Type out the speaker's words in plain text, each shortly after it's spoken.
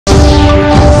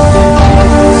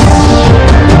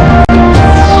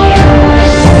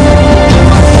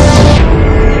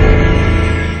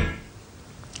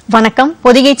வணக்கம்.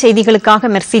 பொதிகை செய்திகளுக்காக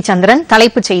மெர்சி சந்திரன்.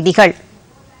 தலைப்புச் செய்திகள்.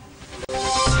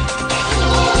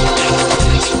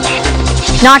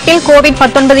 நாட்டில்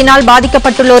கோவிட்-19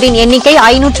 பாதிக்கப்பட்டுள்ளோரின் எண்ணிக்கை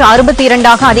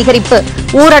 562 அதிகரிப்பு.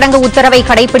 ஊரடங்கு உத்தரவை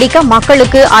கடைபிடிக்க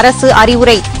மக்களுக்கு அரசு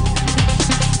அறிவுரை.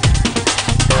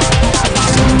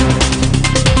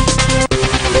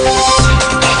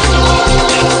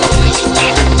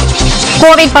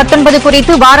 கோவிட்-19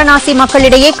 குறித்து வாரணாசி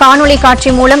மக்களிடையே காணொலி காட்சி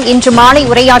மூலம் இன்று மாலை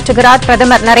உரையாற்றுகிறார்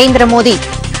பிரதமர் நரேந்திர மோடி.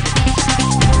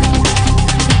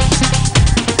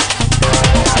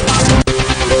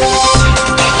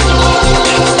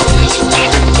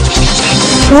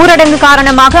 ஊரடங்கு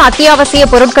காரணமாக அத்தியாவசிய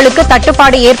பொருட்களுக்கு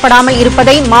தட்டுப்பாடு ஏற்படாமல்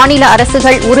இருப்பதை மாநில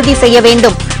அரசுகள் உறுதி செய்ய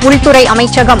வேண்டும். உள்துறை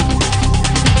அமைச்சகம்.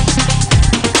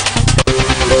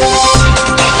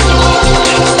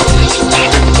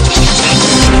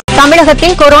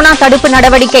 தமிழகத்தில் கொரோனா தடுப்பு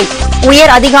நடவடிக்கை.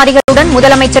 உயர் அதிகாரிகளுடன்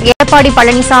முதலமைச்சர் எடப்பாடி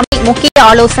பழனிசாமி முக்கிய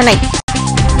ஆலோசனை.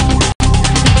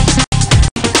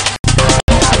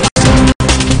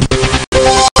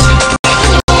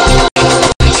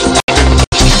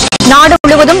 நாடு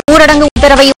முழுவதும் ஊரடங்கு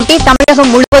உத்தரவையொட்டி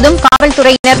தமிழகம் முழுவதும்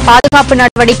காவல்துறையினர் பாதுகாப்பு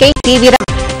நடவடிக்கை தீவிரம்.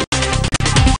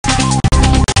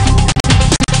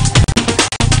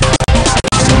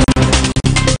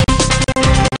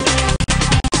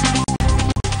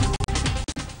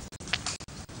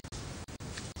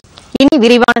 இனி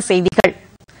விரிவான செய்திகள்.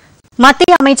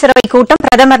 மத்திய அமைச்சரவை கூட்டம்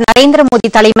பிரதமர் நரேந்திர மோடி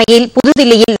தலைமையில்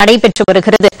புதுதில்லியில் நடைபெற்று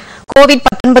வருகிறது.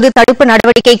 கோவிட்-19 தடுப்பு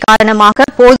நடவடிக்கை காரணமாக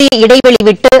போதிய இடைவெளி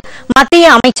விட்டு மத்திய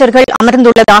அமைச்சர்கள்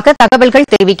அமர்ந்துள்ளதாக தகவல்கள்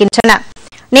தெரிவிக்கின்றன.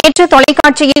 நேற்று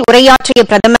தொலைக்காட்சியில் உரையாற்றிய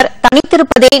பிரதமர்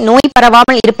தனித்திருப்பதே நோய்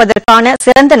பரவாமல் இருப்பதற்கான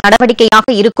சிறந்த நடவடிக்கையாக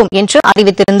இருக்கும் என்று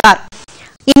அறிவித்திருந்தார்.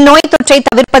 இந்நோய் தொற்றை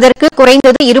தவிர்ப்பதற்கு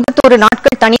குறைந்தது 21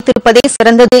 நாட்கள் தனித்திருப்பதே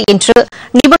சிறந்தது என்று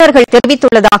நிபுணர்கள்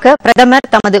தெரிவித்துள்ளதாக பிரதமர்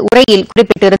தமது உரையில்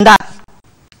குறிப்பிட்டிருந்தார்.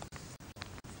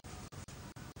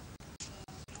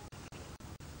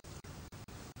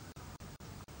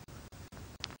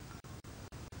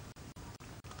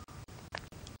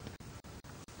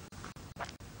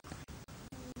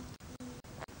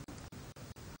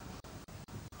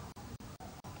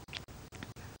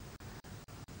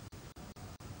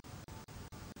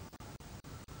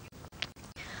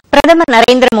 பிரதமர்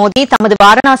நரேந்திர மோடி தமது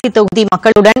வாரணாசி தொகுதி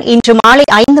மக்களுடன் இன்று மாலை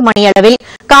 5 மணியளவில்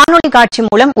காணொலி காட்சி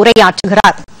மூலம்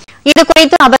உரையாற்றுகிறார்.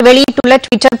 இதுகுறித்து அவர் வெளியிட்டுள்ள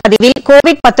டுவிட்டர் பதிவில்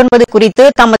கோவிட்-19 குறித்து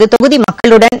தமது தொகுதி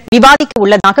மக்களுடன் விவாதிக்க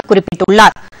உள்ளதாக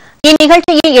குறிப்பிட்டுள்ளார்.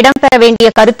 இந்நிகழ்ச்சியில் இடம்பெற வேண்டிய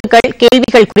கருத்துக்கள்,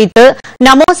 கேள்விகள் குறித்து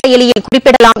நமோ செயலியில்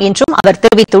குறிப்பிடலாம் என்றும் அவர்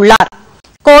தெரிவித்துள்ளார்.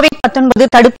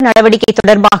 கோவிட்-19 தடுப்பு நடவடிக்கை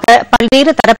தொடர்பாக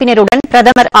பல்வேறு தரப்பினருடன்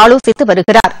பிரதமர் ஆலோசித்து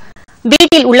வருகிறார்.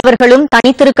 வீட்டில் உள்ளவர்களும்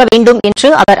தனித்திருக்க வேண்டும் என்று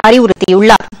அவர்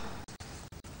அறிவுறுத்தியுள்ளார்.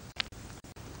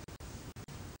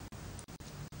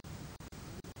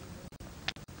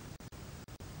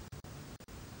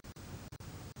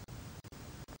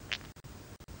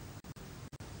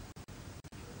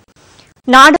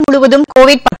 நாடு முழுவதும்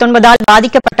கோவிட்-19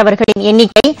 பாதிக்கப்பட்டவர்களின்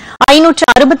எண்ணிக்கை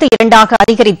 562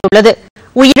 அதிகரித்துள்ளது.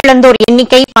 உயிரிழந்தோர்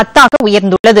எண்ணிக்கை 10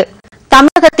 உயர்ந்துள்ளது.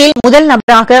 தமிழகத்தில் முதல்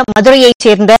நபராக மதுரையைச்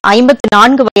சேர்ந்த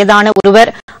 54 வயதான ஒருவர்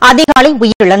அதிகாலை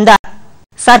உயிரிழந்தார்.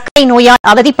 சர்க்கரை நோயால்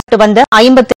அவதிப்பட்டு வந்த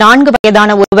 54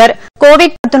 வயதான ஒருவர்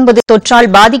கோவிட்-19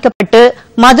 தொற்றால் பாதிக்கப்பட்டு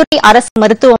மதுரை அரசு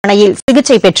மருத்துவமனையில்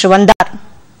சிகிச்சை பெற்று வந்தார்.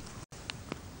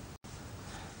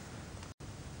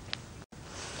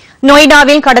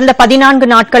 நொய்டாவில் கடந்த 14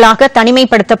 நாட்களாக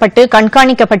தனிமைப்படுத்தப்பட்டு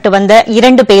கண்காணிக்கப்பட்டு வந்த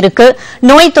 2 பேருக்கு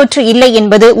நோய் தொற்று இல்லை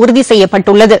என்பது உறுதி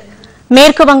செய்யப்பட்டுள்ளது.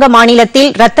 மேற்குவங்க மாநிலத்தில்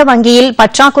ரத்த வங்கியில்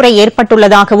பற்றாக்குறை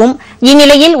ஏற்பட்டுள்ளதாகவும்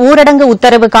இந்நிலையில் ஊரடங்கு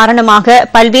உத்தரவு காரணமாக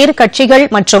பல்வேறு கட்சிகள்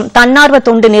மற்றும் தன்னார்வ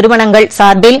தொண்டு நிறுவனங்கள்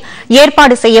சார்பில்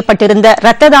ஏற்பாடு செய்யப்பட்டிருந்த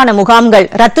ரத்த தான முகாம்கள்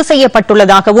ரத்து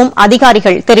செய்யப்பட்டுள்ளதாகவும்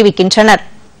அதிகாரிகள் தெரிவிக்கின்றனர்.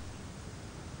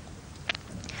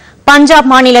 பஞ்சாப்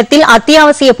மாநிலத்தில்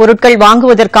அத்தியாவசிய பொருட்கள்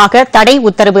வாங்குவதற்காக தடை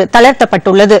உத்தரவு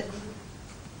தளர்த்தப்பட்டுள்ளது.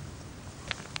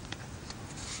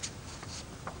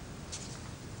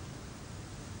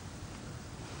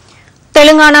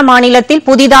 தெலுங்கானா மாநிலத்தில்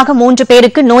புதிதாக 3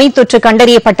 பேருக்கு நோய் தொற்று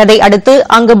கண்டறியப்பட்டதை அடுத்து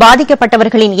அங்கு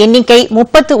பாதிக்கப்பட்டவர்களின் எண்ணிக்கை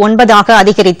 39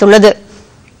 அதிகரித்துள்ளது.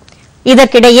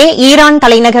 இதற்கிடையே ஈரான்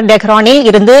தலைநகர் டெஹ்ரானில்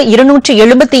இருந்து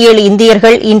 277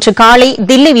 இந்தியர்கள் இன்று காலை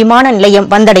தில்லி விமான நிலையம்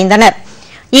வந்தடைந்தனர்.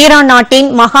 ஈரான் நாட்டின்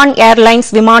மகான் ஏர்லைன்ஸ்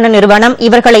விமான நிறுவனம்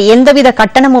இவர்களை எந்தவித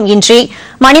கட்டணமும் இன்றி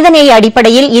மனிதநேய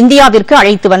அடிப்படையில் இந்தியாவிற்கு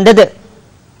அழைத்து வந்தது.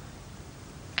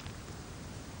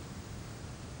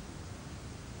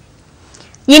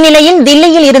 இந்நிலையில்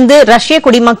தில்லியில் இருந்து ரஷ்ய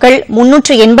குடிமக்கள்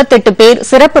 388 பேர்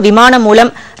சிறப்பு விமானம்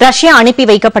மூலம் ரஷ்யா அனுப்பி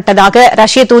வைக்கப்பட்டதாக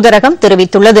ரஷ்ய தூதரகம்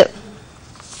தெரிவித்துள்ளது.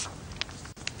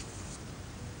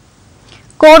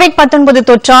 கோவிட்-19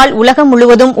 தொற்றால் உலகம்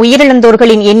முழுவதும்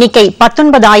உயிரிழந்தோர்களின் எண்ணிக்கை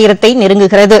 19,000-ஐ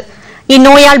நெருங்குகிறது.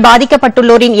 இந்நோயால்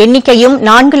பாதிக்கப்பட்டுள்ளோரின் எண்ணிக்கையும்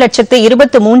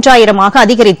 4,23,000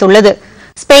 அதிகரித்துள்ளது.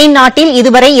 ஸ்பெயின் நாட்டில்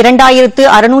இதுவரை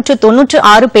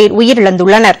 2,696 பேர்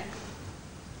உயிரிழந்துள்ளனர்.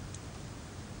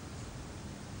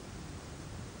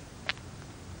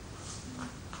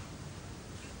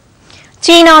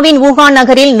 சீனாவின் வூகான்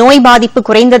நகரில் நோய் பாதிப்பு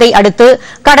குறைந்ததை அடுத்து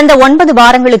கடந்த 9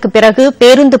 வாரங்களுக்கு பிறகு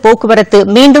பேருந்து போக்குவரத்து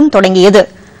மீண்டும் தொடங்கியது.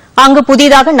 அங்கு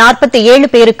புதிதாக 47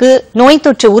 பேருக்கு நோய்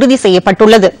தொற்று உறுதி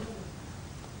செய்யப்பட்டுள்ளது.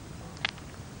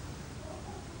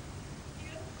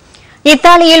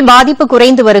 இத்தாலியில் பாதிப்பு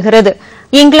குறைந்து வருகிறது.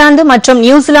 இங்கிலாந்து மற்றும்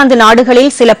நியூசிலாந்து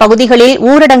நாடுகளில் சில பகுதிகளில்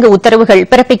ஊரடங்கு உத்தரவுகள்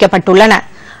பிறப்பிக்கப்பட்டுள்ளன.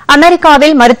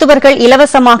 அமெரிக்காவில் மருத்துவர்கள்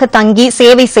இலவசமாக தங்கி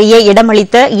சேவை செய்ய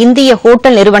இடமளித்த இந்திய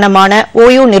ஹோட்டல் நிறுவனமான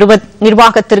ஓயோ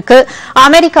நிர்வாகத்திற்கு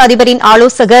அமெரிக்க அதிபரின்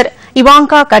ஆலோசகர்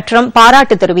இவாங்கா ட்ரம்ப்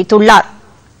பாராட்டு தெரிவித்துள்ளார்.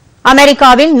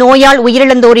 அமெரிக்காவில் நோயால்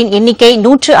உயிரிழந்தோரின் எண்ணிக்கை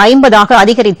 150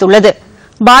 அதிகரித்துள்ளது.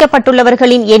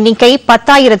 பாதிக்கப்பட்டுள்ளவர்களின் எண்ணிக்கை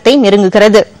 10,000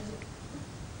 நெருங்குகிறது.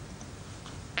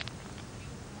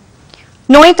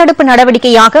 நோய் தடுப்பு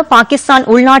நடவடிக்கையாக பாகிஸ்தான்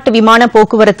உள்நாட்டு விமான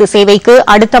போக்குவரத்து சேவைக்கு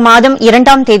அடுத்த மாதம்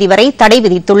 2ஆம் தேதி வரை தடை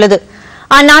விதித்துள்ளது.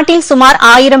 அந்நாட்டில் சுமார்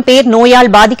 1000 பேர்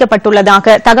நோயால்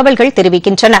பாதிக்கப்பட்டுள்ளதாக தகவல்கள்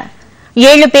தெரிவிக்கின்றன.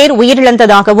 7 பேர்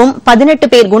உயிரிழந்ததாகவும்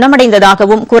 18 பேர்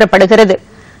குணமடைந்ததாகவும் கூறப்படுகிறது.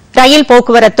 ரயில்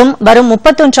போக்குவரத்தும் வரும்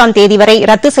 31ஆம் தேதி வரை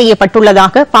ரத்து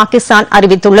செய்யப்பட்டுள்ளதாக பாகிஸ்தான்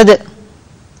அறிவித்துள்ளது.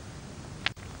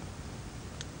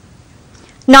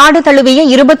 நாடு தழுவிய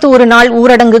 21 நாள்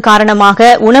ஊரடங்கு காரணமாக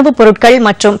உணவுப் பொருட்கள்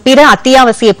மற்றும் பிற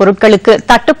அத்தியாவசிய பொருட்களுக்கு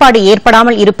தட்டுப்பாடு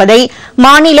ஏற்படாமல் இருப்பதை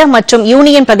மாநில மற்றும்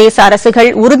யூனியன் பிரதேச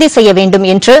அரசுகள் உறுதி செய்ய வேண்டும்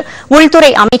என்று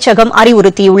உள்துறை அமைச்சகம்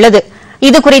அறிவுறுத்தியுள்ளது.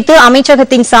 இதுகுறித்து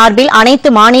அமைச்சகத்தின் சார்பில்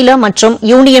அனைத்து மாநில மற்றும்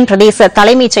யூனியன் பிரதேச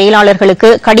தலைமைச்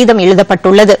செயலாளர்களுக்கு கடிதம்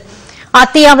எழுதப்பட்டுள்ளது.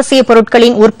 அத்தியாவசிய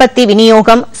பொருட்களின் உற்பத்தி,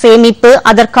 விநியோகம், சேமிப்பு,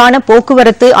 அதற்கான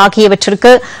போக்குவரத்து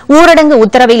ஆகியவற்றிற்கு ஊரடங்கு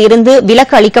உத்தரவில் இருந்து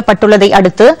விலக்கு அளிக்கப்பட்டுள்ளதை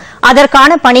அடுத்து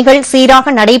அதற்கான பணிகள்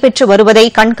சீராக நடைபெற்று வருவதை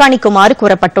கண்காணிக்குமாறு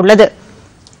கூறப்பட்டுள்ளது.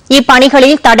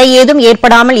 இப்பணிகளில் தடை ஏதும்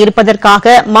ஏற்படாமல்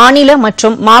இருப்பதற்காக மாநில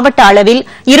மற்றும் மாவட்ட அளவில்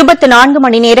 24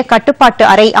 மணி நேர கட்டுப்பாட்டு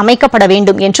அறை அமைக்கப்பட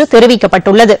வேண்டும் என்று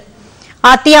தெரிவிக்கப்பட்டுள்ளது.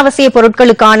 அத்தியாவசிய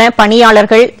பொருட்களுக்கான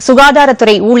பணியாளர்கள்,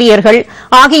 சுகாதாரத்துறை ஊழியர்கள்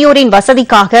ஆகியோரின்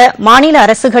வசதிக்காக மாநில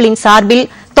அரசுகளின் சார்பில்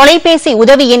தொலைபேசி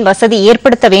உதவி எண் வசதி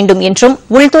ஏற்படுத்த வேண்டும் என்றும்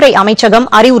உள்துறை அமைச்சகம்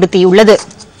அறிவுறுத்தியுள்ளது.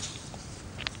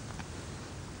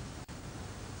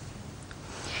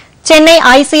 சென்னை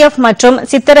ஐசிஎஃப் மற்றும்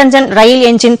சித்தரஞ்சன் ரயில்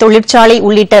எஞ்சின் தொழிற்சாலை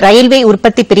உள்ளிட்ட ரயில்வே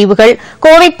உற்பத்தி பிரிவுகள்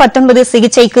கோவிட்-19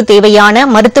 சிகிச்சைக்கு தேவையான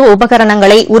மருத்துவ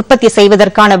உபகரணங்களை உற்பத்தி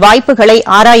செய்வதற்கான வாய்ப்புகளை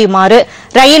ஆராயுமாறு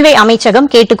ரயில்வே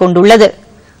அமைச்சகம் கேட்டுக் கொண்டுள்ளது.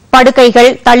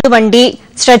 படுக்கைகள், தள்ளுவண்டி,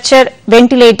 ஸ்ட்ரெச்சர்,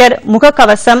 வெண்டிலேட்டர்,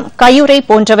 முகக்கவசம், கையுறை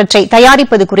போன்றவற்றை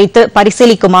தயாரிப்பது குறித்து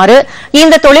பரிசீலிக்குமாறு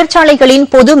இந்த தொழிற்சாலைகளின்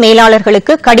பொது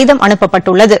மேலாளர்களுக்கு கடிதம்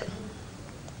அனுப்பப்பட்டுள்ளது.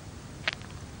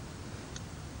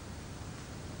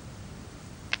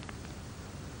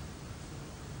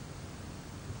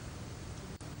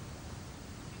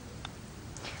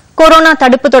 கொரோனா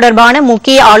தடுப்பு தொடர்பான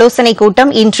முக்கிய ஆலோசனைக்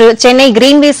கூட்டம் இன்று சென்னை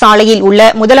கிரீன்வே சாலையில் உள்ள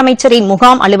முதலமைச்சரின்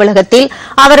முகாம் அலுவலகத்தில்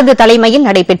அவரது தலைமையில்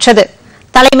நடைபெற்றது.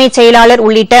 தலைமைச் செயலாளர்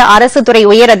உள்ளிட்ட அரசு துறை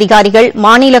உயர் அதிகாரிகள்,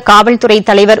 மாநில காவல்துறை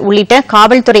தலைவர் உள்ளிட்ட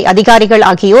காவல்துறை அதிகாரிகள்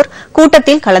ஆகியோர்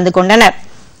கூட்டத்தில் கலந்து கொண்டனர்.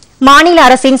 மாநில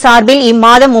அரசின் சார்பில்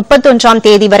இம்மாதம் 31ஆம்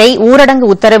தேதி வரை ஊரடங்கு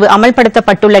உத்தரவு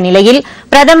அமல்படுத்தப்பட்டுள்ள நிலையில்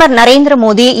பிரதமர் நரேந்திர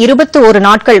மோடி 21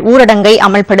 நாட்கள் ஊரடங்கை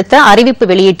அமல்படுத்த அறிவிப்பு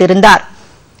வெளியிட்டிருந்தார்.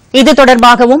 இது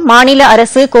தொடர்பாகவும் மாநில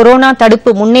அரசு கொரோனா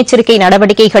தடுப்பு முன்னெச்சரிக்கை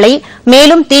நடவடிக்கைகளை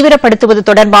மேலும் தீவிரப்படுத்துவது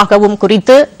தொடர்பாகவும்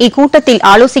குறித்து இக்கூட்டத்தில்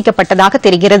ஆலோசிக்கப்பட்டதாக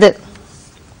தெரிகிறது.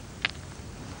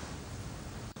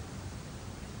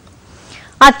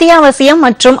 அத்தியாவசியம்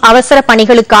மற்றும் அவசர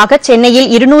பணிகளுக்காக சென்னையில்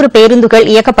 200 பேருந்துகள்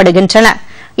இயக்கப்படுகின்றன.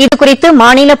 இதுகுறித்து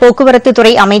மாநில போக்குவரத்து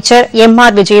துறை அமைச்சர்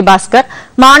எம்.ஆர். விஜயபாஸ்கர்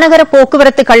மாநகர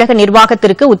போக்குவரத்து கழக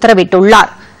நிர்வாகத்திற்கு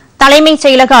உத்தரவிட்டுள்ளார். தலைமைச்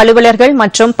செயலக அலுவலர்கள்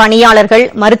மற்றும் பணியாளர்கள்,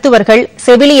 மருத்துவர்கள்,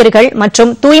 செவிலியர்கள்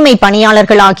மற்றும் தூய்மை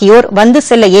பணியாளர்கள் ஆகியோர் வந்து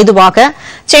செல்ல ஏதுவாக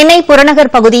சென்னை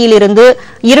புறநகர் பகுதியிலிருந்து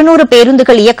 200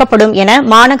 பேருந்துகள் இயக்கப்படும் என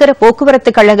மாநகர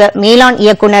போக்குவரத்து கழக மேலாண்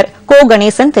இயக்குநர் கோ.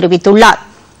 கணேசன் தெரிவித்துள்ளார்.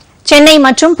 சென்னை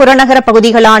மற்றும் புறநகர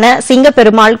பகுதிகளான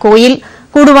சிங்கப்பெருமாள் கோயில்,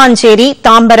 கூடுவாஞ்சேரி,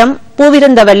 தாம்பரம்,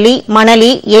 பூவிருந்தவல்லி,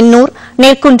 மணலி, எண்ணூர்,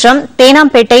 நெற்குன்றம்,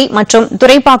 தேனாம்பேட்டை மற்றும்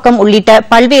துரைப்பாக்கம் உள்ளிட்ட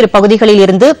பல்வேறு பகுதிகளில்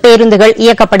இருந்து பேருந்துகள்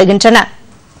இயக்கப்படுகின்றன.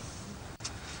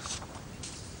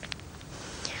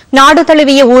 நாடு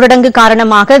தழுவிய ஊரடங்கு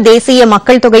காரணமாக தேசிய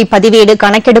மக்கள் தொகை பதிவேடு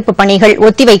கணக்கெடுப்பு பணிகள்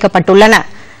ஒத்திவைக்கப்பட்டுள்ளன.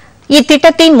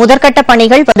 இத்திட்டத்தின் முதற்கட்ட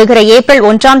பணிகள் வருகிற ஏப்ரல்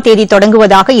 1ஆம் தேதி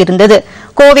தொடங்குவதாக இருந்தது.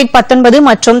 கோவிட்-19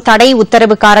 மற்றும் தடை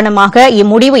உத்தரவு காரணமாக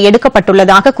இம்முடிவு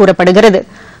எடுக்கப்பட்டுள்ளதாக கூறப்படுகிறது.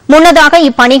 முன்னதாக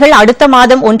இப்பணிகள் அடுத்த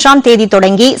மாதம் 1ஆம் தேதி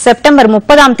தொடங்கி செப்டம்பர்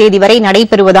 30ஆம் தேதி வரை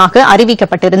நடைபெறுவதாக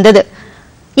அறிவிக்கப்பட்டிருந்தது.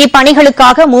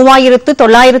 இப்பணிகளுக்காக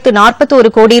 3941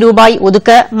 கோடி ரூபாய் ஒதுக்க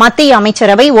மத்திய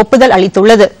அமைச்சரவை ஒப்புதல்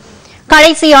அளித்துள்ளது.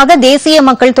 கடைசியாக தேசிய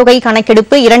மக்கள் தொகை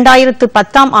கணக்கெடுப்பு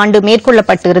 2010ஆம் ஆண்டு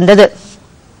மேற்கொள்ளப்பட்டிருந்தது.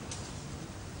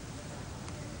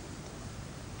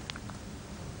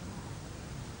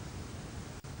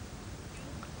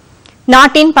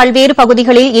 நாட்டின் பல்வேறு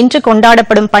பகுதிகளில் இன்று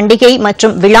கொண்டாடப்படும் பண்டிகை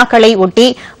மற்றும் விழாக்களை ஒட்டி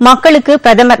மக்களுக்கு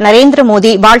பிரதமர் நரேந்திர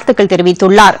மோடி வாழ்த்துக்கள்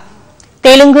தெரிவித்துள்ளார்.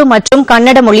 தெலுங்கு மற்றும்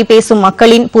கன்னட மொழி பேசும்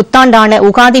மக்களின் புத்தாண்டான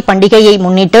உகாதி பண்டிகையை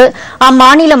முன்னிட்டு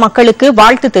அம்மாநில மக்களுக்கு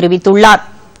வாழ்த்து தெரிவித்துள்ளார்.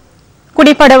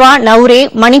 குடிபடவா, நவ்ரே,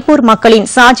 மணிப்பூர் மக்களின்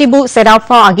சாஜிபு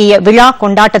செராப்பா ஆகிய விழா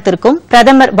கொண்டாட்டத்திற்கும்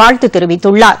பிரதமர் வாழ்த்து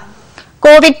தெரிவித்துள்ளார்.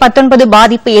 கோவிட்-19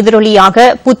 பாதிப்பு எதிரொலியாக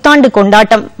புத்தாண்டு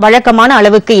கொண்டாட்டம் வழக்கமான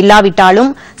அளவுக்கு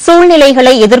இல்லாவிட்டாலும்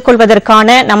சூழ்நிலைகளை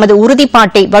எதிர்கொள்வதற்கான நமது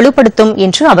உறுதிப்பாட்டை வலுப்படுத்தும்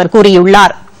என்று அவர்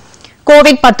கூறியுள்ளார்.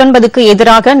 கோவிட்-19க்கு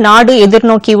எதிராக நாடு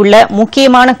எதிர்நோக்கியுள்ள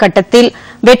முக்கியமான கட்டத்தில்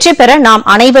வெற்றி பெற நாம்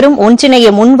அனைவரும் ஒன்றிணைய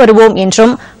முன்வருவோம்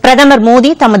என்றும் பிரதமர்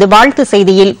மோடி தமது வாழ்த்து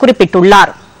செய்தியில்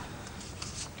குறிப்பிட்டுள்ளார்.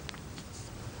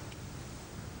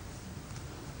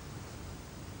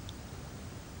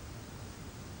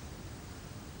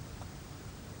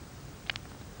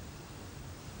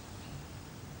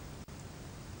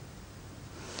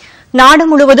 நாடு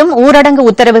முழுவதும் ஊரடங்கு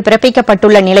உத்தரவு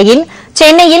பிறப்பிக்கப்பட்டுள்ள நிலையில்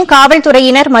சென்னையில்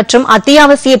காவல்துறையினர் மற்றும்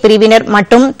அத்தியாவசிய பிரிவினர்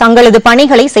மட்டும் தங்களது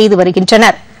பணிகளை செய்து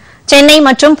வருகின்றனர். சென்னை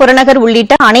மற்றும் புறநகர்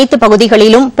உள்ளிட்ட அனைத்து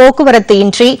பகுதிகளிலும் போக்குவரத்து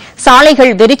இன்றி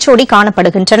சாலைகள் வெறிச்சோடி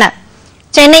காணப்படுகின்றன.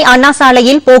 சென்னை அண்ணா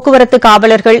சாலையில் போக்குவரத்து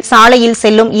காவலர்கள் சாலையில்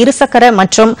செல்லும் இருசக்கர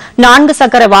மற்றும் 4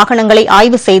 சக்கர வாகனங்களை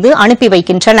ஆய்வு செய்து அனுப்பி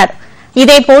வைக்கின்றனர்.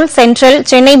 இதேபோல் சென்ட்ரல்,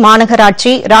 சென்னை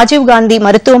மாநகராட்சி, ராஜீவ்காந்தி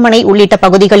மருத்துவமனை உள்ளிட்ட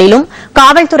பகுதிகளிலும்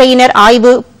காவல்துறையினர்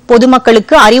ஆய்வு,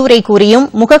 பொதுமக்களுக்கு அறிவுரை கூறியும்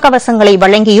முகக்கவசங்களை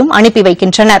வழங்கியும் அனுப்பி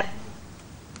வைக்கின்றனர்.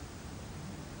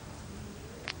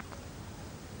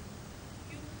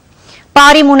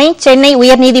 பாரிமுனை, சென்னை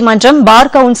உயர்நீதிமன்றம்,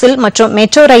 பார் கவுன்சில் மற்றும்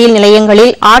மெட்ரோ ரயில்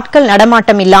நிலையங்களில் ஆட்கள்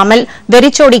நடமாட்டம் இல்லாமல்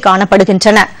வெறிச்சோடி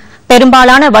காணப்படுகின்றன.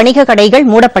 பெரும்பாலான வணிக கடைகள்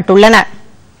மூடப்பட்டுள்ளன.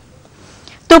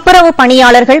 துப்புரவு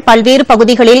பணியாளர்கள் பல்வேறு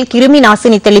பகுதிகளில் கிருமி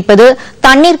நாசினி தெளிப்பது,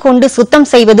 தண்ணீர் கொண்டு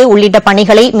சுத்தம் செய்வது உள்ளிட்ட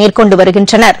பணிகளை மேற்கொண்டு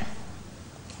வருகின்றனர்.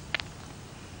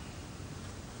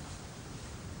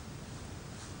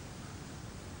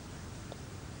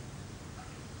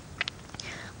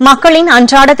 மக்களின்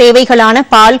அன்றாட தேவைகளான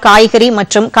பால், காய்கறி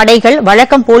மற்றும் கடைகள்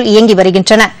வழக்கம் போல் இயங்கி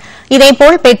வருகின்றன.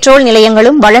 இதேபோல் பெட்ரோல்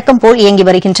நிலையங்களும் வழக்கம் போல் இயங்கி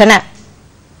வருகின்றன.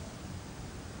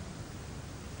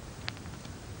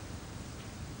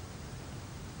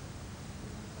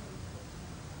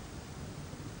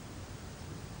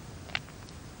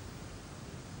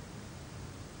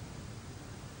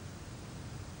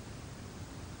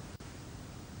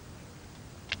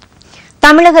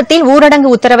 தமிழகத்தில் ஊரடங்கு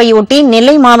உத்தரவையொட்டி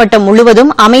நெல்லை மாவட்டம்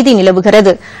முழுவதும் அமைதி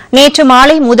நிலவுகிறது. நேற்று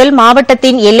மாலை முதல்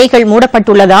மாவட்டத்தின் எல்லைகள்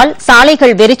மூடப்பட்டுள்ளதால்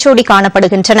சாலைகள் வெறிச்சோடி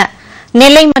காணப்படுகின்றன.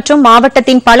 நெல்லை மற்றும்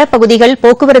மாவட்டத்தின் பல பகுதிகள்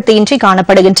போக்குவரத்து இன்றி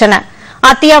காணப்படுகின்றன.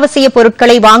 அத்தியாவசிய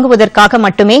பொருட்களை வாங்குவதற்காக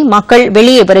மட்டுமே மக்கள்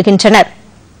வெளியே வருகின்றனர்.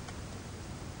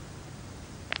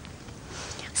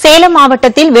 சேலம்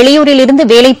மாவட்டத்தில் வெளியூரிலிருந்து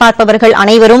வேலை பார்ப்பவர்கள்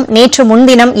அனைவரும் நேற்று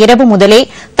முன்தினம் இரவு முதலே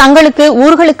தங்களுக்கு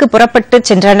ஊர்களுக்கு புறப்பட்டு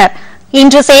சென்றனர்.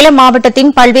 இன்று சேலம் மாவட்டத்தின்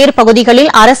பல்வேறு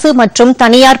பகுதிகளில் அரசு மற்றும்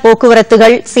தனியார்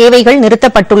போக்குவரத்துகள் சேவைகள்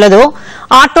நிறுத்தப்பட்டுள்ளதோ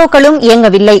ஆட்டோக்களும்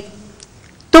இயங்கவில்லை.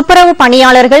 துப்புரவு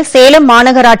பணியாளர்கள் சேலம்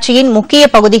மாநகராட்சியின் முக்கிய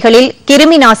பகுதிகளில்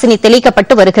கிருமி நாசினி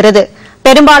தெளிக்கப்பட்டு வருகிறது.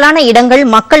 பெரும்பாலான இடங்கள்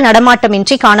மக்கள்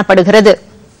நடமாட்டமின்றி காணப்படுகிறது.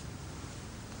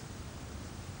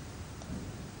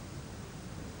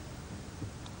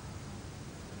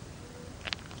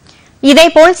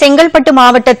 இதேபோல் செங்கல்பட்டு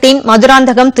மாவட்டத்தின்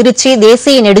மதுராந்தகம், திருச்சி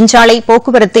தேசிய நெடுஞ்சாலை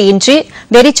போக்குவரத்து இன்றி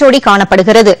வெறிச்சோடி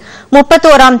காணப்படுகிறது.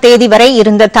 31ஆம் தேதி வரை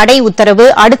இருந்த தடை உத்தரவு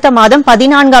அடுத்த மாதம்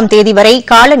 14ஆம் தேதி வரை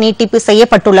கால நீட்டிப்பு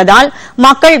செய்யப்பட்டுள்ளதால்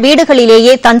மக்கள்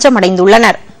வீடுகளிலேயே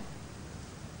தஞ்சமடைந்துள்ளனர்.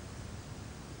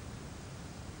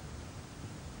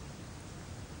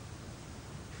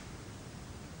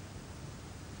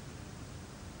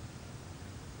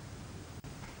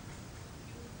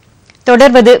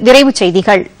 தொடர்வது விரைவுச்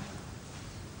செய்திகள்.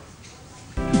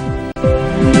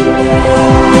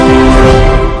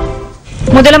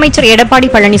 முதலமைச்சர் எடப்பாடி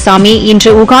பழனிசாமி இன்று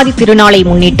உகாதி திருநாளை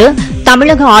முன்னிட்டு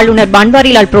தமிழக ஆளுநர்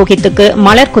பன்வாரிலால் புரோஹித்துக்கு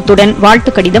மலர் கொத்துடன்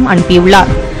வாழ்த்து கடிதம் அனுப்பியுள்ளார்.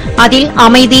 அதில்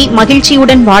அமைதி,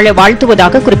 மகிழ்ச்சியுடன் வாழ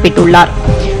வாழ்த்துவதாக குறிப்பிட்டுள்ளார்.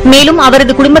 மேலும்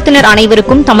அவரது குடும்பத்தினர்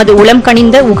அனைவருக்கும் தமது உளம்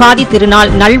கனிந்த உகாதி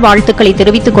திருநாள் நல்வாழ்த்துக்களை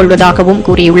தெரிவித்துக் கொள்வதாகவும்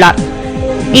கூறியுள்ளார்.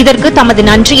 இதற்கு தமது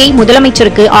நன்றியை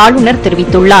முதலமைச்சருக்கு ஆளுநர்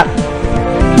தெரிவித்துள்ளார்.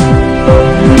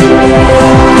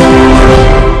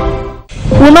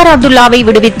 உமர் அப்துல்லாவை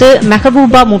விடுவித்து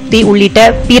மெஹபூபா முப்தி உள்ளிட்ட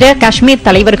பிற காஷ்மீர்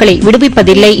தலைவர்களை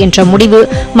விடுவிப்பதில்லை என்ற முடிவு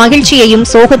மகிழ்ச்சியையும்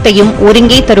சோகத்தையும்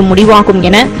ஒருங்கே தரும் முடிவாகும்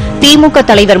என திமுக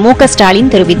தலைவர் மு க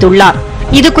ஸ்டாலின் தெரிவித்துள்ளார்.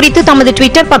 இதுகுறித்து தமது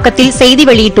டுவிட்டர் பக்கத்தில் செய்தி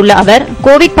வெளியிட்டுள்ள அவர்,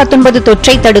 கோவிட்-19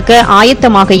 தொற்றை தடுக்க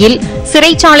ஆயத்தமாகையில்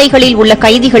சிறைச்சாலைகளில் உள்ள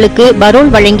கைதிகளுக்கு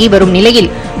பரோல் வழங்கி வரும் நிலையில்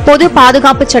பொது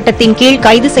பாதுகாப்பு சட்டத்தின் கீழ்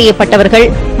கைது செய்யப்பட்டவர்கள்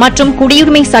மற்றும்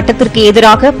குடியுரிமை சட்டத்திற்கு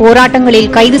எதிராக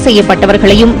போராட்டங்களில் கைது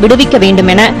செய்யப்பட்டவர்களையும் விடுவிக்க வேண்டும்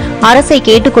என அரசை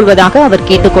கேட்டுக் கொள்வதாக அவர்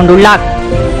கேட்டுக் கொண்டுள்ளார்.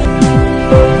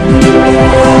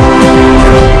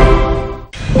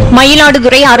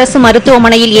 மயிலாடுதுறை அரசு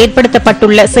மருத்துவமனையில்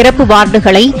ஏற்படுத்தப்பட்டுள்ள சிறப்பு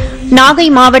வார்டுகளை நாகை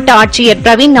மாவட்ட ஆட்சியர்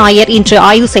பிரவீன் நாயர் இன்று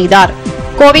ஆய்வு செய்தார்.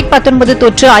 கோவிட்-19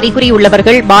 தொற்று அறிகுறி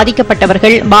உள்ளவர்கள்,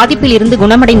 பாதிக்கப்பட்டவர்கள், பாதிப்பில் இருந்து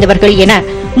குணமடைந்தவர்கள் என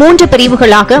 3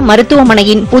 பிரிவுகளாக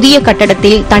மருத்துவமனையின் புதிய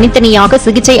கட்டடத்தில் தனித்தனியாக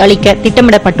சிகிச்சை அளிக்க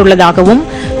திட்டமிடப்பட்டுள்ளதாகவும்,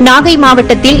 நாகை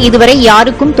மாவட்டத்தில் இதுவரை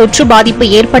யாருக்கும் தொற்று பாதிப்பு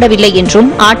ஏற்படவில்லை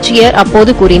என்றும் ஆட்சியர்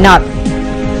அப்போது கூறினார்.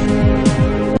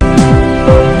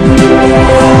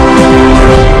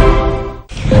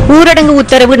 ஊரடங்கு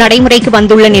உத்தரவு நடைமுறைக்கு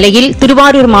வந்துள்ள நிலையில்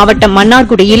திருவாரூர் மாவட்டம்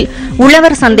மன்னார்குடியில்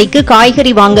உழவர் சந்தைக்கு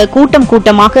காய்கறி வாங்க கூட்டம்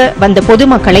கூட்டமாக வந்த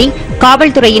பொதுமக்களை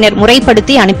காவல்துறையினர்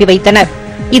முறைப்படுத்தி அனுப்பி வைத்தனர்.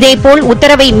 இதேபோல்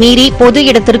உத்தரவை மீறி பொது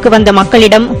இடத்திற்கு வந்த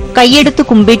மக்களிடம் கையெடுத்து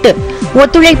கும்பிட்டு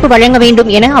ஒத்துழைப்பு வழங்க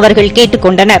வேண்டும் என அவர்கள் கேட்டுக்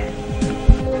கொண்டனர்.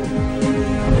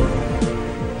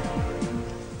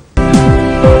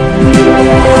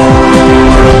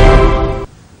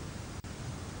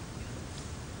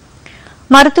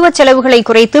 மருத்துவ செலவுகளை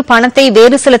குறைத்து பணத்தை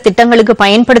வேறு சில திட்டங்களுக்கு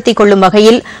பயன்படுத்திக் கொள்ளும்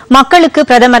வகையில் மக்களுக்கு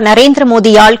பிரதமர் நரேந்திர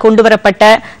மோடியால் கொண்டுவரப்பட்ட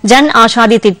ஜன்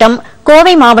ஆஷாதி திட்டம்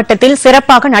கோவை மாவட்டத்தில்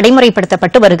சிறப்பாக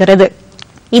நடைமுறைப்படுத்தப்பட்டு வருகிறது.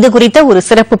 இதுகுறித்த ஒரு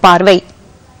சிறப்பு பார்வை.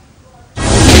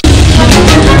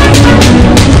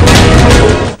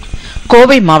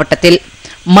 கோவை மாவட்டத்தில்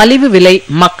மலிவு விலை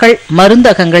மக்கள்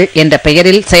மருந்தகங்கள் என்ற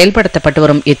பெயரில் செயல்படுத்தப்பட்டு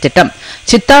வரும் இத்திட்டம்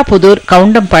சித்தாபுதூர்,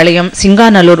 கவுண்டம்பாளையம்,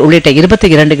 சிங்காநல்லூர் உள்ளிட்ட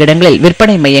 22 இடங்களில்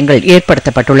விற்பனை மையங்கள்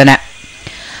ஏற்படுத்தப்பட்டுள்ளன.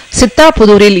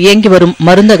 சித்தாபுதூரில் இயங்கி வரும்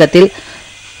மருந்தகத்தில்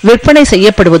விற்பனை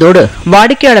செய்யப்படுவதோடு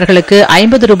வாடிக்கையாளர்களுக்கு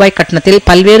 50 ரூபாய் கட்டணத்தில்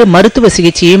பல்வேறு மருத்துவ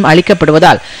சிகிச்சையும்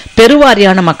அளிக்கப்படுவதால்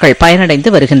பெருவாரியான மக்கள்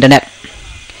பயனடைந்து வருகின்றனர்.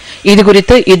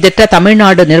 இதுகுறித்து இத்திட்ட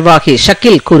தமிழ்நாடு நிர்வாகி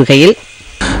ஷக்கீல் கூறுகையில்,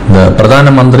 இந்த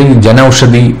பிரதான Mantri Jan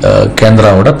Aushadhi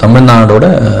கேந்திராவோட தமிழ்நாடோட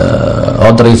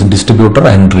authorised distributor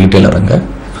and ரீட்டைலருங்க.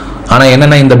 ஆனால்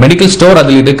என்னென்னா இந்த மெடிக்கல் ஸ்டோர்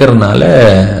அதில் இருக்கிறதுனால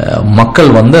மக்கள்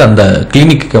வந்து அந்த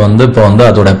கிளினிக்கு வந்து இப்போ வந்து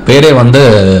அதோட பேரே வந்து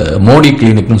மோடி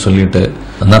கிளினிக்னு சொல்லிட்டு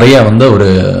நிறைய வந்து ஒரு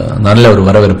நல்ல ஒரு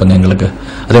வரவேற்புங்க எங்களுக்கு.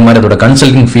 அதே மாதிரி அதோட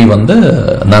கன்சல்டிங் ஃபீ வந்து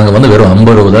நாங்கள் வந்து வெறும்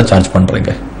 50 ரூபா தான் சார்ஜ்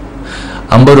பண்ணுறேங்க.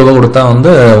 50 ரூபா கொடுத்தா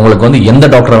வந்து உங்களுக்கு வந்து எந்த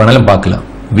டாக்டரை வேணாலும் பார்க்கலாம்.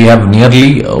 we have nearly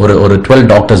ஒரு 12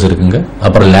 டாக்டர்ஸ் இருக்குங்க.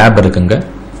 அப்புறம் லேப் இருக்குங்க.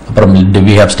 அப்புறம்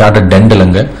we have started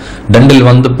dentalங்க. டென்டல்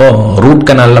வந்து இப்போ ரூட்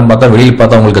கனால்லாம் பார்த்தா வெளியில்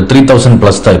பார்த்தா உங்களுக்கு 3000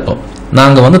 பிளஸ் தான். இப்போ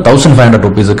நாங்க வந்து 1500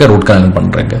 ரூபீஸுக்கு ரூட் கனால்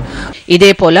பண்றேங்க.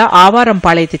 இதே போல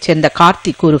ஆவாரம்பாளையத்தைச் சேர்ந்த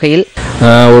கார்த்திக் கூறுகையில்,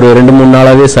 ஒரு 2-3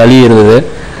 நாளாவே சளி இருந்தது.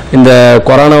 இந்த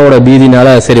கொரோனாவோட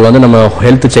பீதினால சரி வந்து நம்ம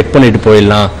ஹெல்த் செக் பண்ணிட்டு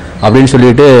போயிடலாம் அப்படின்னு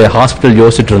சொல்லிட்டு ஹாஸ்பிட்டல்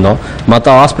யோசிச்சுட்டு இருந்தோம்.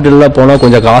 மற்ற ஹாஸ்பிட்டலில் போனால்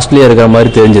கொஞ்சம் காஸ்ட்லியாக இருக்கிற மாதிரி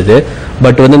தெரிஞ்சது.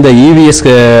 பட் வந்து இந்த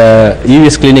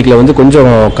இவிஎஸ் கிளினிக்கில் வந்து கொஞ்சம்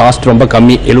காஸ்ட் ரொம்ப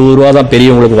கம்மி, 70 ரூபா தான்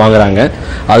பெரியவங்களுக்கு வாங்குறாங்க.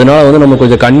 அதனால வந்து நம்ம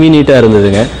கொஞ்சம் கன்வீனியண்ட்டாக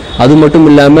இருந்ததுங்க. அது மட்டும்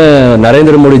இல்லாமல்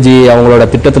நரேந்திர மோடிஜி அவங்களோட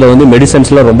திட்டத்தில் வந்து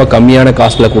மெடிசன்ஸ்லாம் ரொம்ப கம்மியான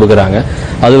காஸ்ட்டில் கொடுக்குறாங்க.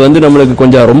 அது வந்து நம்மளுக்கு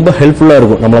கொஞ்சம் ரொம்ப ஹெல்ப்ஃபுல்லாக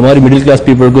இருக்கும். நம்மள மாதிரி மிடில் கிளாஸ்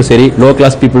பீப்புளுக்கும் சரி, லோ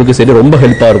கிளாஸ் பீப்புளுக்கும் சரி ரொம்ப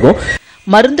ஹெல்ப்பாக இருக்கும்.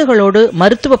 மருந்துகளோடு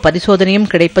மருத்துவ பரிசோதனையும்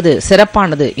கிடைப்பது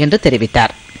சிறப்பானது என்று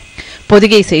தெரிவித்தார்.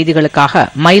 பொதிகை செய்திகளுக்காக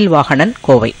மயில் வாகனன்,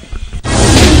 கோவை.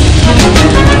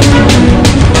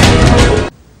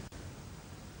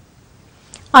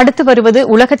 அடுத்து வருவது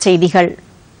உலகச் செய்திகள்.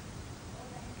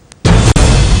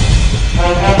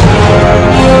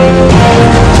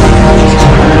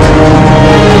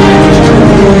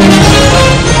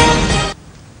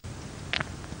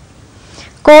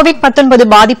 கோவிட்-19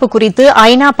 பாதிப்பு குறித்து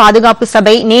ஐநா பாதுகாப்பு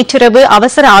சபை நேற்றிரவு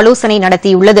அவசர ஆலோசனை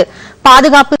நடத்தியுள்ளது.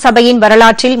 பாதுகாப்பு சபையின்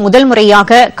வரலாற்றில் முதல்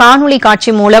முறையாக காணொலி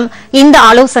காட்சி மூலம் இந்த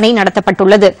ஆலோசனை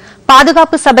நடத்தப்பட்டுள்ளது.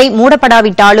 பாதுகாப்பு சபை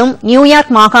மூடப்படாவிட்டாலும்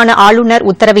நியூயார்க் மாகாண ஆளுநர்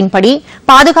உத்தரவின்படி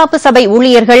பாதுகாப்பு சபை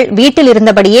ஊழியர்கள் வீட்டில்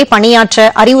இருந்தபடியே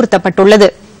பணியாற்ற அறிவுறுத்தப்பட்டுள்ளது.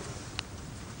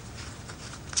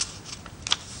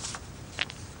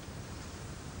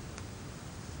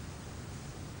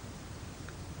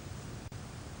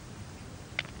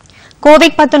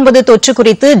 கோவிட்-19 தொற்று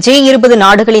குறித்து G20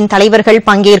 நாடுகளின் தலைவர்கள்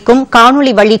பங்கேற்கும்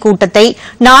காணொலி வழி கூட்டத்தை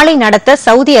நாளை நடத்த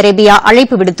சவுதி அரேபியா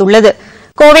அழைப்பு விடுத்துள்ளது.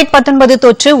 கோவிட்-19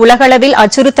 தொற்று உலகளவில்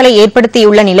அச்சுறுத்தலை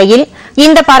ஏற்படுத்தியுள்ள நிலையில்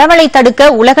இந்த பரவலை தடுக்க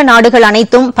உலக நாடுகள்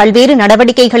அனைத்தும் பல்வேறு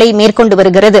நடவடிக்கைகளை மேற்கொண்டு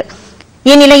வருகிறது.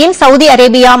 இந்நிலையில் சவுதி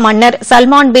அரேபியா மன்னர்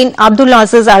சல்மான் பின்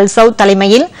அப்துல்லாசிஸ் அல் சவுத்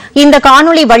தலைமையில் இந்த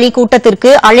காணொலி வழி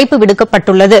கூட்டத்திற்கு அழைப்பு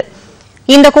விடுக்கப்பட்டுள்ளது.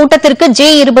 இந்த கூட்டத்திற்கு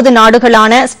G20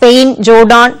 நாடுகளான ஸ்பெயின்,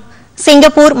 ஜோர்டான்,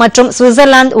 சிங்கப்பூர் மற்றும்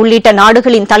சுவிட்சர்லாந்து உள்ளிட்ட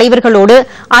நாடுகளின் தலைவர்களோடு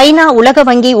ஐநா, உலக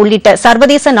வங்கி உள்ளிட்ட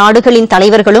சர்வதேச நாடுகளின்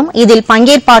தலைவர்களும் இதில்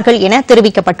பங்கேற்பார்கள் என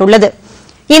தெரிவிக்கப்பட்டுள்ளது.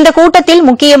 இந்த கூட்டத்தில்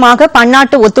முக்கியமாக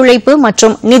பன்னாட்டு ஒத்துழைப்பு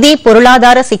மற்றும் நிதி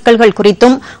பொருளாதார சிக்கல்கள்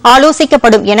குறித்தும்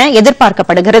ஆலோசிக்கப்படும் என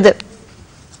எதிர்பார்க்கப்படுகிறது.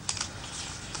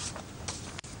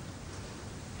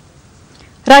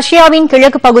 ரஷ்யாவின்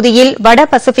கிழக்கு பகுதியில் வட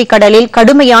பசிபிக் கடலில்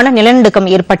கடுமையான நிலநடுக்கம்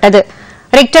ஏற்பட்டது.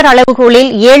 ரிக்டர்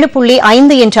அளவுகோலில்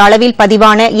 7.5 என்ற அளவில்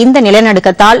பதிவான இந்த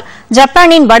நிலநடுக்கத்தால்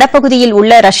ஜப்பானின் வடபகுதியில்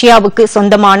உள்ள ரஷ்யாவுக்கு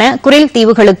சொந்தமான குரில்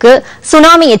தீவுகளுக்கு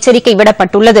சுனாமி எச்சரிக்கை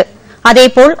விடப்பட்டுள்ளது.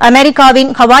 அதேபோல்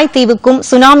அமெரிக்காவின் ஹவாய் தீவுக்கும்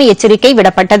சுனாமி எச்சரிக்கை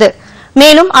விடப்பட்டது.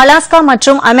 மேலும் அலாஸ்கா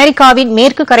மற்றும் அமெரிக்காவின்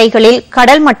மேற்கு கரைகளில்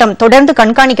கடல் மட்டம் தொடர்ந்து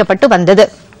கண்காணிக்கப்பட்டு வந்தது.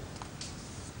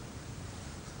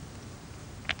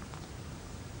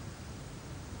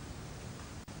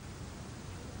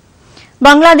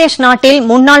 பங்களாதேஷ் நாட்டில்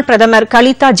முன்னாள் பிரதமர்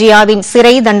கலிதா ஜியாவின்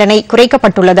சிறை தண்டனை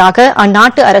குறைக்கப்பட்டுள்ளதாக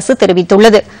அந்நாட்டு அரசு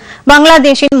தெரிவித்துள்ளது.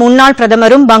 பங்களாதேஷின் முன்னாள்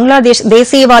பிரதமரும் பங்களாதேஷ்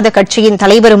தேசியவாத கட்சியின்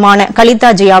தலைவருமான கலிதா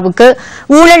ஜியாவுக்கு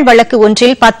ஊழல் வழக்கு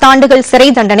ஒன்றில் 10 ஆண்டுகள் சிறை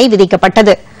தண்டனை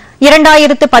விதிக்கப்பட்டது.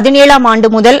 2017ஆம் ஆண்டு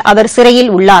முதல் அவர்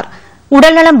சிறையில் உள்ளார்.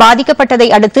 உடல்நலம் பாதிக்கப்பட்டதை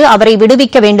அடுத்து அவரை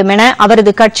விடுவிக்க வேண்டுமென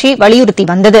அவரது கட்சி வலியுறுத்தி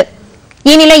வந்தது.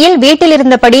 இந்நிலையில் வீட்டில்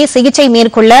இருந்தபடி சிகிச்சை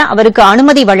மேற்கொள்ள அவருக்கு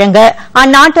அனுமதி வழங்க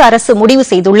அந்நாட்டு அரசு முடிவு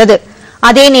செய்துள்ளது.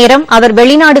 அதே நேரம் அவர்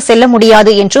வெளிநாடு செல்ல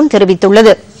முடியாது என்றும்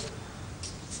தெரிவித்துள்ளது.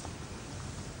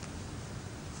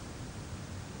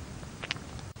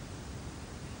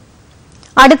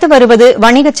 அடுத்து வருவது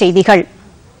வணிகச் செய்திகள்.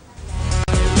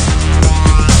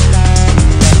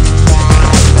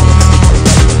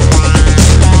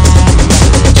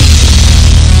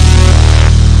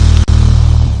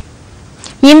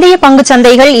 இந்திய பங்குச்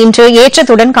சந்தைகள் இன்று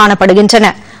ஏற்றத்துடன் காணப்படுகின்றன.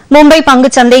 மும்பை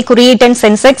பங்குச்சந்தை குறியீட்டெண்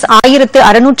சென்செக்ஸ்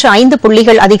 1605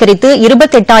 புள்ளிகள் அதிகரித்து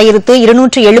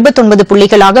 28,279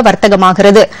 புள்ளிகளாக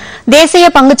வர்த்தகமாகிறது. தேசிய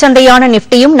பங்குச்சந்தையான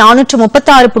நிப்டியும்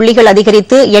 436 புள்ளிகள்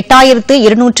அதிகரித்து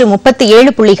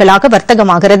 8,237 புள்ளிகளாக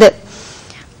வர்த்தகமாகிறது.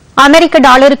 அமெரிக்க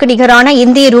டாலருக்கு நிகரான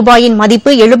இந்திய ரூபாயின்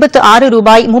மதிப்பு 76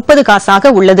 ரூபாய் 30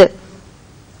 காசாக உள்ளது.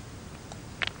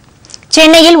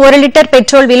 சென்னையில் 1 லிட்டர்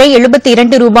பெட்ரோல் விலை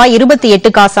 72 ரூபாய் 28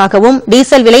 காசாகவும்,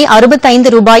 டீசல் விலை 65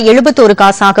 ரூபாய் 71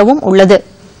 காசாகவும் உள்ளது.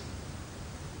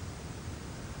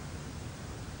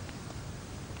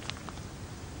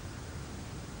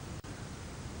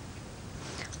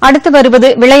 அடுத்து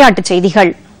வருவது விளையாட்டுச்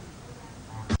செய்திகள்.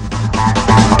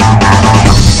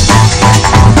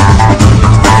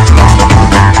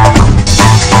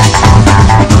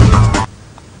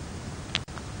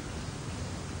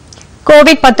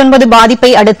 கோவிட்-19 பாதிப்பை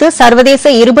அடுத்து சர்வதேச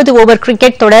 20 ஓவர்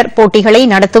கிரிக்கெட் தொடர் போட்டிகளை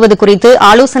நடத்துவது குறித்து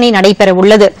ஆலோசனை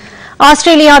நடைபெறவுள்ளது.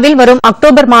 ஆஸ்திரேலியாவில் வரும்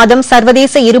அக்டோபர் மாதம்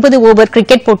சர்வதேச 20 ஓவர்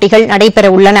கிரிக்கெட் போட்டிகள்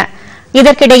நடைபெறவுள்ளன.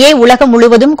 இதற்கிடையே உலகம்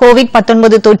முழுவதும்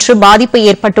கோவிட்-19 தொற்று பாதிப்பு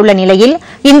ஏற்பட்டுள்ள நிலையில்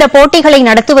இந்த போட்டிகளை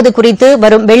நடத்துவது குறித்து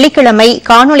வரும் வெள்ளிக்கிழமை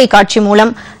காணொலி காட்சி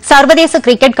மூலம் சர்வதேச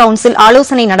கிரிக்கெட் கவுன்சில்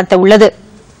ஆலோசனை நடத்தவுள்ளது.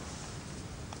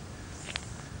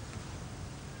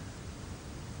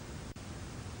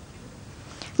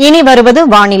 இனி வருவது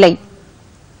வானிலை.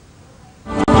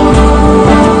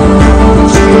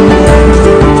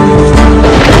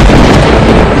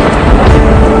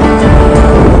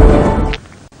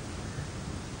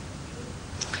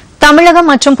 தமிழகம்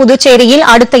மற்றும் புதுச்சேரியில்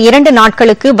அடுத்த 2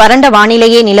 நாட்களுக்கு வறண்ட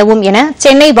வானிலையே நிலவும் என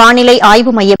சென்னை வானிலை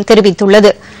ஆய்வு மையம்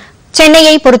தெரிவித்துள்ளது.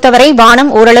 சென்னையை பொறுத்தவரை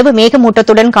வானம் ஓரளவு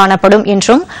மேகமூட்டத்துடன் காணப்படும்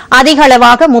என்றும் அதிக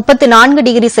அளவாக 34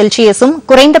 டிகிரி செல்சியஸும்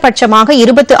குறைந்தபட்சமாக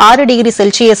 26 டிகிரி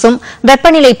செல்சியஸும்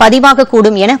வெப்பநிலை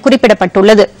பதிவாகக்கூடும் என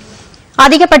குறிப்பிடப்பட்டுள்ளது.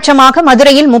 அதிகபட்சமாக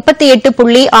மதுரையில்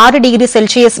 38.6 டிகிரி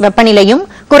செல்சியஸ் வெப்பநிலையும்,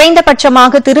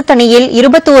 குறைந்தபட்சமாக திருத்தணியில்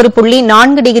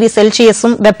 21.4 டிகிரி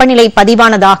செல்சியஸும் வெப்பநிலை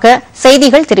பதிவானதாக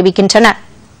செய்திகள் தெரிவிக்கின்றன.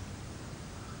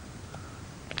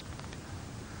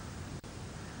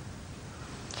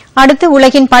 அடுத்து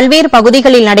உலகின் பல்வேறு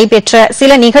பகுதிகளில் நடைபெற்ற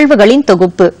சில நிகழ்வுகளின்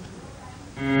தொகுப்பு.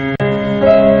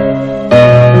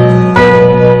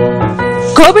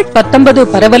 கோவிட்-19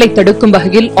 பரவலை தடுக்கும்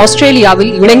வகையில்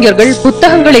ஆஸ்திரேலியாவில் இளைஞர்கள்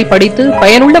புத்தகங்களை படித்து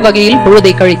பயனுள்ள வகையில்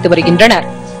பொழுதை கழித்து வருகின்றனர்.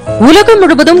 உலகம்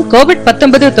முழுவதும்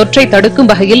கோவிட்-19 தொற்றை தடுக்கும்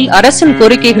வகையில் அரசின்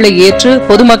கோரிக்கைகளை ஏற்று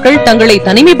பொதுமக்கள் தங்களை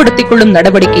தனிமைப்படுத்திக் கொள்ளும்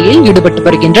நடவடிக்கையில் ஈடுபட்டு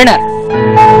வருகின்றனர்.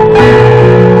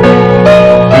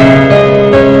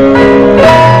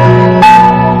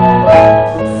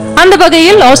 அந்த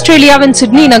வகையில் ஆஸ்திரேலியாவின்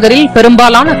சிட்னி நகரில்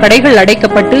பெரும்பாலான கடைகள்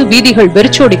அடைக்கப்பட்டு வீதிகள்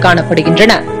வெறிச்சோடி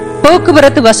காணப்படுகின்றன.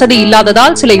 போக்குவரத்து வசதி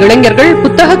இல்லாததால் சில இளைஞர்கள்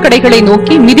புத்தக கடைகளை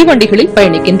நோக்கி மிதிவண்டிகளில்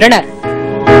பயணிக்கின்றனர்.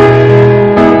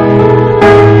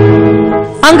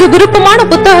 அங்கு விருப்பமான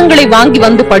புத்தகங்களை வாங்கி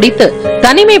வந்து படித்து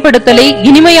தனிமைப்படுத்தலை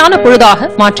இனிமையான பொழுதாக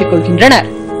மாற்றிக்கொள்கின்றனர்.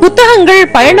 புத்தகங்கள்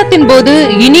பயணத்தின் போது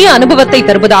இனிய அனுபவத்தை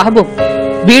தருவதாகவும்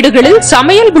வீடுகளில்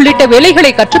சமையல் உள்ளிட்ட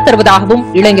வேலைகளை கற்றுத் தருவதாகவும்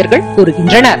இளைஞர்கள்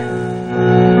கூறுகின்றனர்.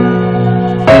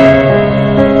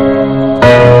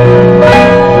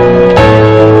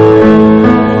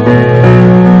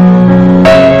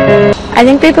 I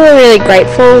think people are really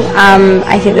grateful.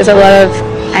 I think there's a lot of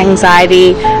anxiety.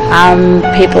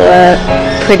 People are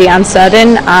pretty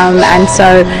uncertain, and so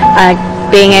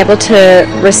being able to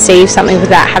receive something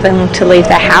without having to leave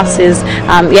their house is,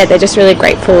 they're just really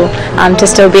grateful to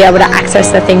still be able to access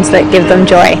the things that give them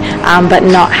joy, but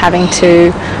not having to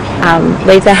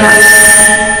leave their house.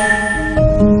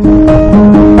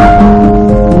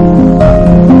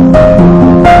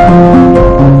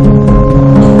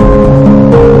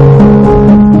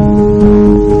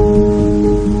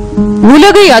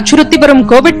 உலகை அச்சுறுத்தி வரும்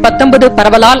COVID-19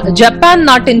 பரவலால் Japan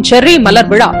நாட்டின் cherry மலர்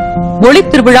விழா, ஒளி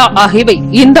திருவிழா ஆகியவை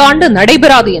இந்த ஆண்டு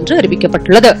நடைபெறாது என்று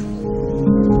அறிவிக்கப்பட்டுள்ளது.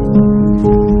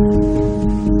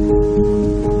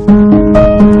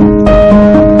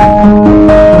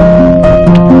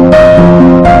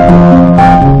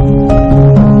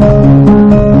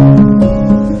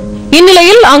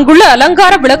 இந்நிலையில் அங்குள்ள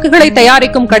அலங்கார விளக்குகளை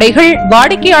தயாரிக்கும் கடைகள்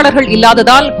வாடிக்கையாளர்கள்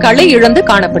இல்லாததால் களை இழந்து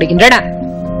காணப்படுகின்றன.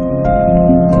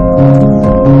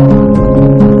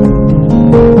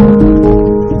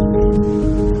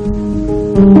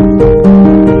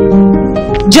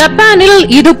 ஜப்பானில்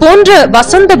இதுபோன்ற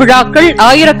வசந்த விழாக்கள்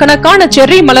ஆயிரக்கணக்கான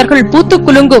செர்ரி மலர்கள் பூத்து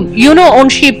குலுங்கும் யூனோ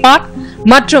ஒன்ஷி பார்க்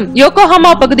மற்றும்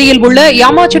யோகோஹாமா பகுதியில் உள்ள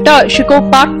யாமாச்சிட்டா ஷிகோ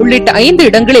பார்க் உள்ளிட்ட 5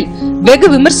 இடங்களில் வெகு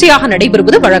விமர்சையாக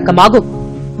நடைபெறுவது வழக்கமாகும்.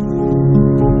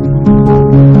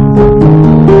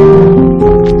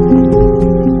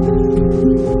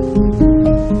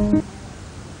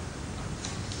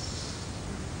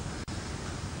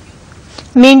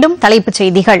 மீண்டும் தலைப்புச்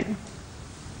செய்திகள்.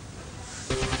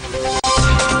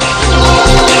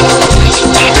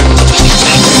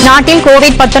 நாட்டில்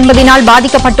கோவிட்-19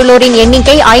 பாதிக்கப்பட்டுள்ளோரின்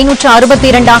எண்ணிக்கை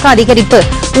 562 அதிகரிப்பு.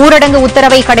 ஊரடங்கு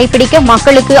உத்தரவை கடைபிடிக்க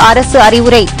மக்களுக்கு அரசு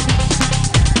அறிவுரை.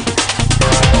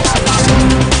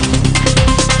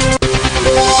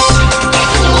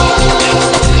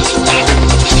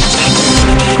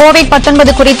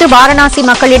 கோவிட்-19 குறித்து வாரணாசி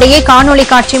மக்களிடையே காணொலி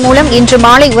காட்சி மூலம் இன்று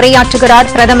மாலை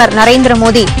உரையாற்றுகிறார் பிரதமர் நரேந்திர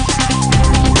மோடி.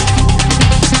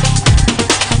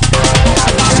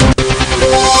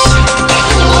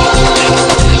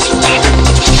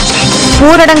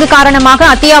 ஊரடங்கு காரணமாக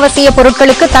அத்தியாவசிய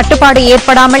பொருட்களுக்கு தட்டுப்பாடு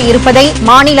ஏற்படாமல் இருப்பதை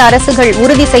மாநில அரசுகள்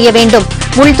உறுதி செய்ய வேண்டும்.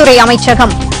 உள்துறை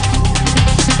அமைச்சகம்.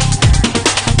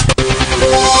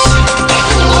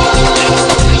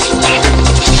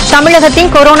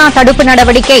 தமிழகத்தின் கொரோனா தடுப்பு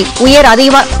நடவடிக்கை, உயர்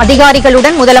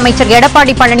அதிகாரிகளுடன் முதலமைச்சர்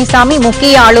எடப்பாடி பழனிசாமி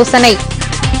முக்கிய ஆலோசனை.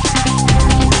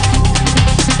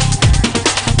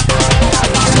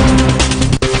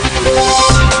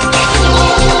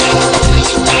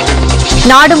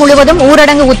 நாடு முழுவதும்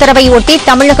ஊரடங்கு உத்தரவை ஒட்டி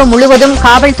தமிழகம் முழுவதும்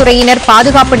காவல்துறையினர்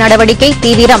பாதுகாப்பு நடவடிக்கை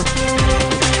தீவிரம்.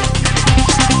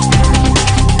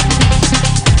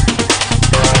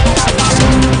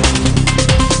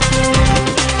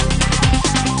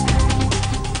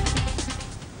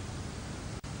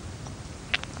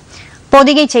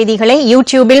 பொதிகை செய்திகளை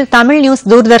யூடியூபில் தமிழ் நியூஸ்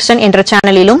தூர்தர்ஷன் என்ற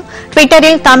சேனலிலும்,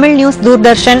 ட்விட்டரில் Tamil news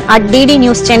Doordarshan @DD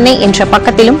news Chennai என்ற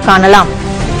பக்கத்திலும் காணலாம்.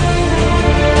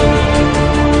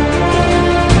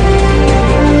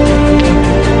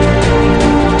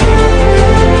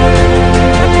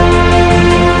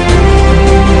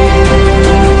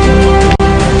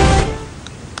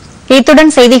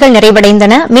 இத்துடன் செய்திகள்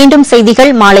நிறைவடைந்தன. மீண்டும்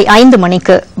செய்திகள் மாலை 5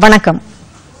 மணிக்கு. வணக்கம்.